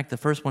matter of fact, the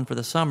first one for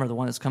the summer, the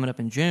one that's coming up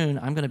in June,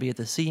 I'm going to be at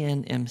the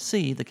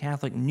CNMC, the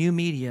Catholic New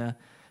Media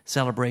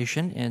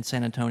Celebration in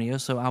San Antonio,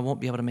 so I won't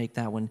be able to make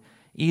that one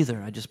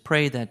either. I just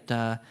pray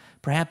that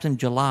perhaps in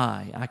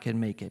July I can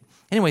make it.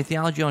 Anyway,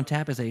 Theology on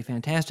Tap is a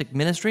fantastic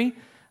ministry.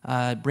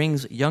 It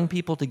brings young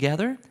people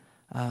together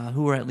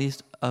who are at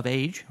least of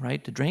age,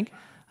 right, to drink.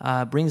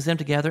 Brings them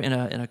together in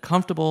a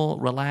comfortable,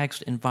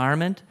 relaxed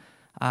environment,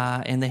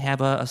 and they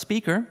have a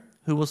speaker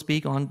who will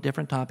speak on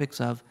different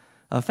topics of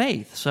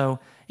faith. So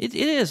it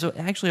is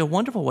actually a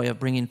wonderful way of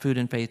bringing food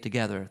and faith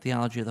together,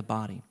 theology of the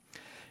body.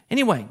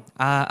 Anyway,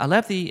 I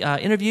left the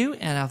interview,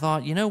 and I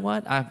thought, you know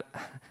what,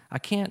 I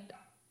can't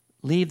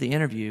leave the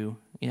interview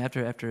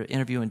after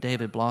interviewing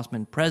David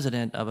Blossman,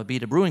 president of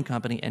Abita Brewing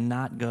Company, and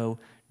not go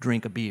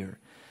drink a beer.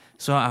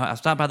 So I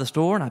stopped by the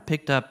store, and I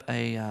picked up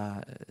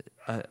an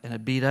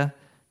Abita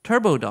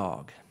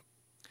Turbodog.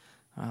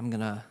 I'm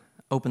going to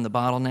open the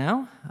bottle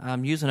now.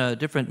 I'm using a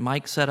different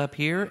mic setup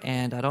here,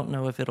 and I don't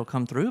know if it'll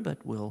come through, but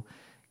we'll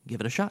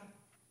give it a shot.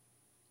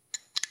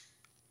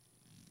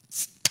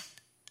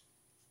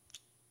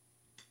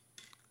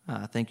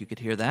 I think you could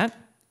hear that.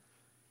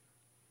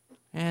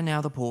 And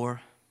now the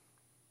pour.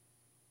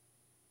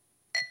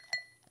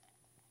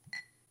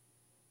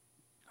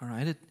 All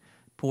right, it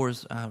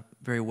pours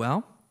very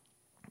well.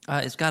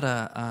 It's got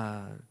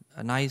a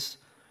nice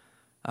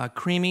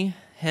creamy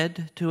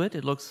head to it.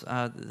 It looks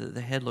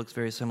the head looks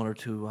very similar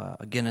to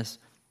a Guinness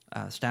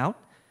stout,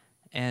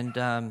 and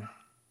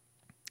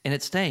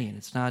it's staying.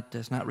 It's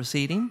not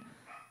receding,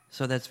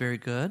 so that's very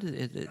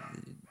good.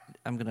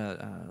 I'm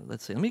gonna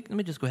let's see. Let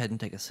me just go ahead and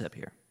take a sip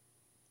here.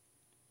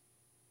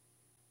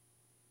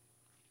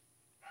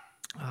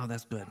 Oh,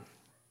 that's good.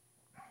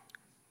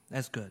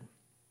 That's good.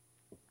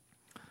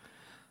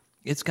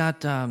 It's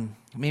got.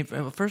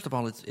 First of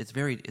all,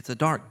 it's a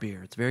dark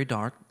beer. It's very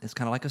dark. It's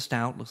kind of like a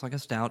stout. Looks like a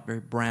stout. Very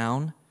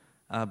brown,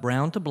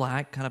 brown to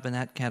black, kind of in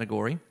that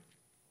category.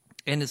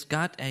 And it's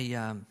got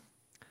a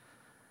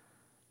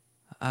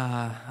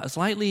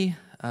slightly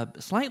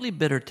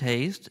bitter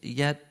taste,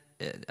 yet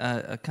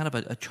a kind of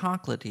a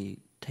chocolatey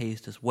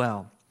taste as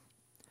well.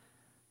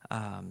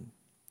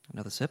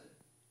 Another sip.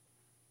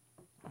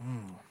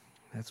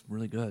 That's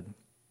really good.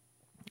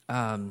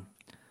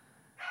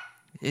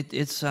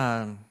 It's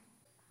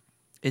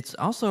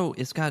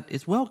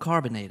well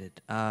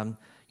carbonated.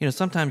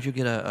 Sometimes you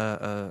get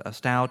a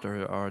stout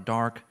or a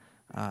dark,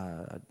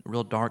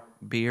 real dark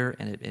beer,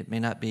 and it may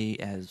not be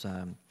as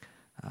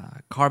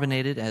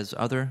carbonated as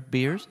other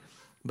beers.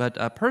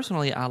 But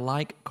personally, I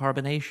like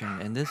carbonation,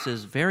 and this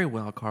is very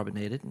well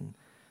carbonated. And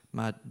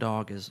my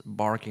dog is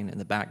barking in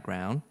the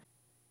background.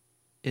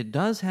 It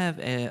does have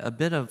a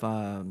bit of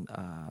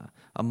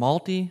a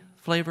malty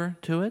flavor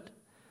to it.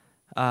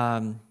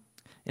 And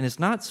it's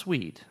not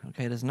sweet,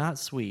 okay? It is not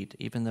sweet,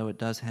 even though it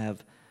does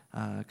have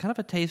kind of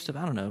a taste of,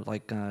 I don't know,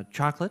 like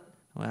chocolate,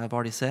 I've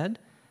already said,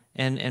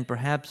 and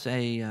perhaps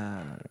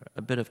a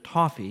bit of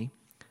toffee.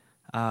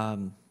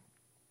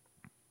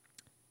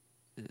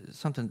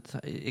 Something,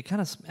 it kind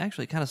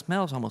of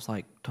smells almost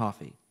like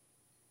toffee.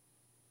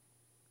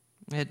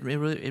 It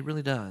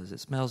really does. It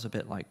smells a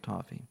bit like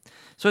toffee.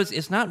 So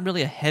it's not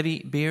really a heavy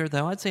beer,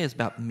 though. I'd say it's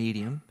about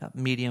medium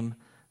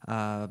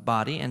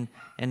body. And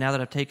now that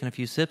I've taken a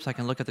few sips, I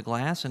can look at the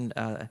glass, and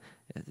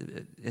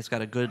it's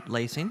got a good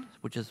lacing,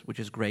 which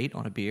is great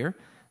on a beer.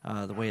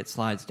 The way it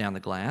slides down the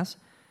glass,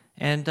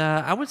 and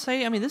I would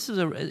say, I mean, it's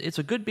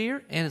a good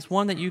beer, and it's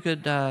one that you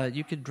could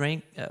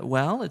drink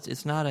well.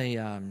 It's not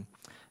a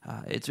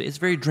it's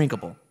very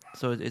drinkable.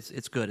 So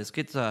it's good. It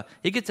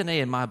gets an A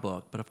in my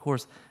book, but of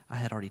course I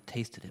had already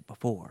tasted it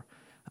before.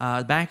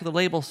 The back of the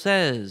label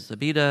says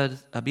Abita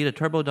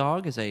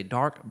Turbodog is a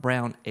dark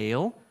brown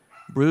ale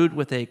brewed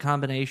with a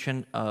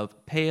combination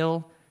of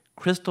pale,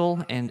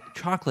 crystal, and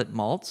chocolate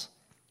malts,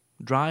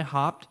 dry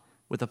hopped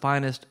with the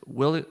finest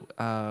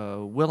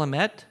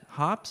Willamette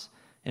hops,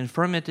 and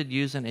fermented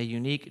using a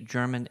unique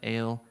German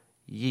ale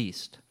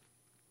yeast.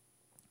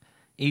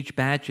 Each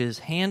batch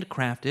is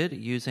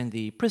handcrafted using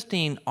the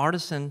pristine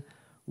artesian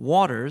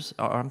waters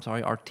of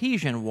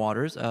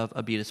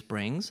Abita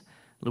Springs,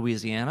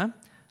 Louisiana,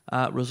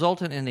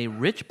 resulting in a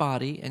rich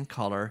body and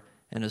color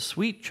and a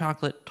sweet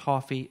chocolate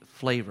toffee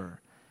flavor.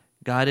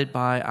 Guided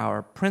by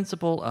our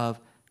principle of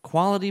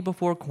quality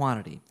before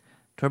quantity,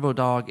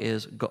 Turbodog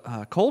is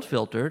cold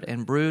filtered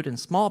and brewed in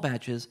small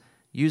batches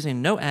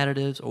using no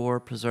additives or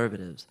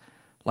preservatives.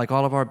 Like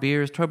all of our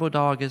beers,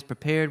 Turbodog is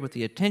prepared with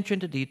the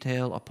attention to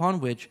detail upon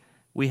which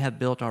we have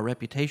built our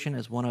reputation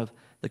as one of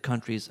the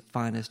country's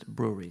finest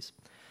breweries.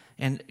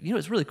 And,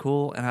 it's really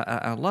cool, and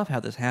I love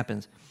how this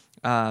happens.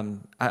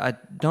 I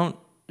don't,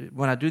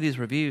 when I do these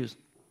reviews,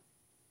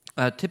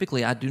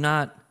 typically I do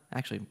not,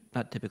 actually,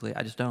 not typically,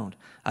 I just don't.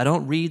 I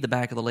don't read the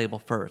back of the label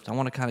first. I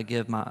want to kind of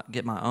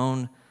get my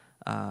own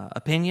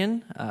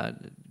opinion,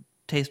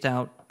 test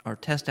out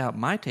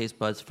my taste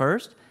buds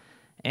first,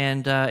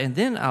 and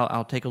then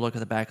I'll take a look at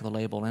the back of the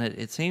label. And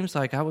it seems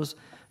like I was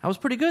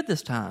pretty good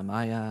this time.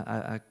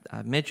 I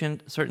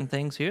mentioned certain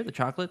things here: the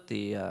chocolate,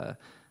 the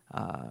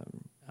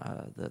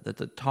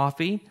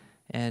toffee,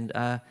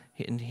 and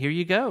here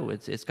you go.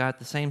 It's got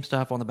the same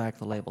stuff on the back of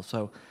the label.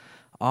 So,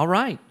 all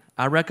right,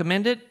 I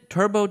recommend it.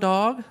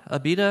 Turbodog,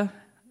 Abita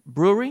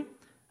Brewery.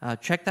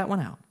 Check that one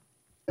out.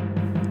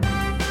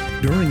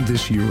 During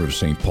this year of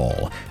St.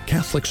 Paul,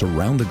 Catholics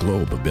around the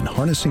globe have been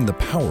harnessing the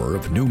power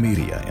of new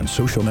media and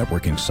social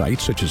networking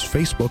sites such as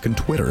Facebook and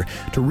Twitter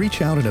to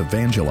reach out and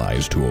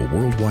evangelize to a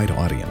worldwide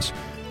audience.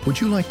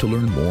 Would you like to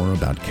learn more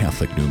about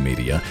Catholic new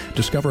media,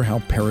 discover how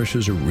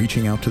parishes are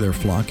reaching out to their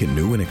flock in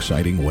new and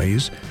exciting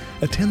ways?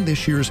 Attend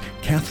this year's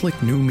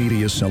Catholic New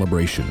Media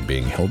Celebration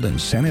being held in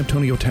San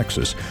Antonio,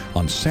 Texas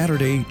on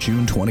Saturday,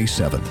 June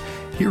 27th.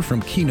 Hear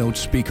from keynote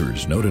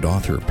speakers, noted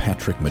author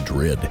Patrick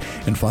Madrid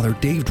and Father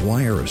Dave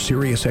Dwyer of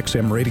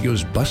SiriusXM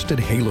Radio's Busted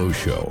Halo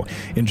Show.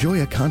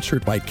 Enjoy a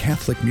concert by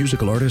Catholic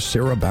musical artist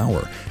Sarah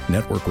Bauer.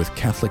 Network with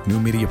Catholic new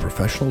media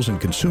professionals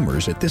and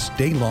consumers at this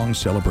day-long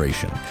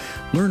celebration.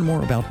 Learn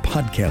more about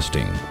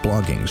podcasting,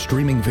 blogging,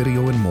 streaming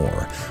video, and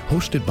more.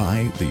 Hosted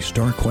by the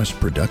StarQuest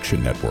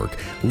Production Network,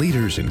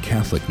 leaders in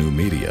Catholic new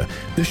media,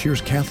 this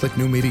year's Catholic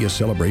New Media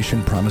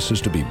Celebration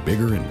promises to be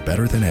bigger and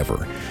better than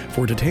ever.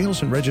 For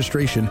details and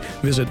registration,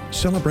 visit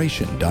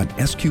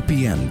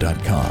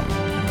celebration.sqpn.com.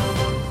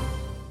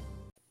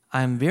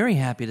 I'm very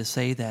happy to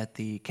say that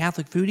the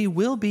Catholic Foodie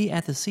will be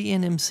at the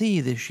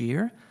CNMC this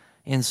year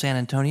in San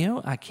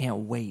Antonio. I can't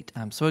wait.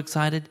 I'm so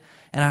excited,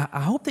 and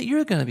I hope that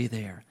you're going to be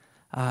there.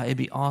 It'd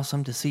be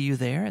awesome to see you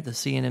there at the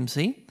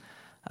CNMC,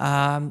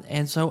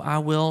 and so I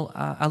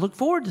look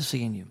forward to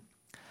seeing you.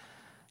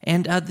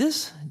 And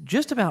this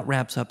just about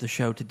wraps up the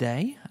show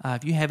today.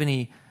 If you have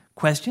any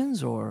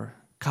questions or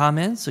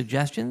comments,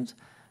 suggestions,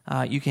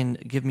 you can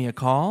give me a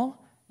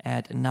call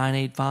at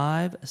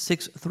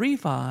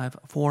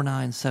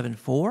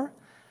 985-635-4974.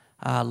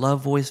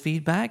 Love voice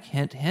feedback,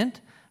 hint, hint.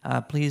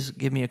 Please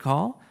give me a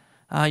call.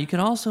 You can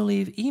also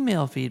leave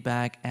email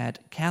feedback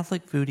at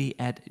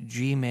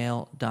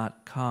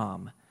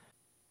catholicfoodie@gmail.com.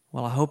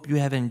 Well, I hope you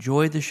have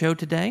enjoyed the show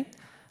today.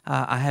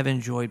 I have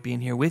enjoyed being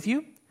here with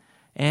you.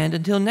 And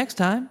until next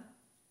time,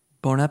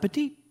 bon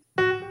appetit.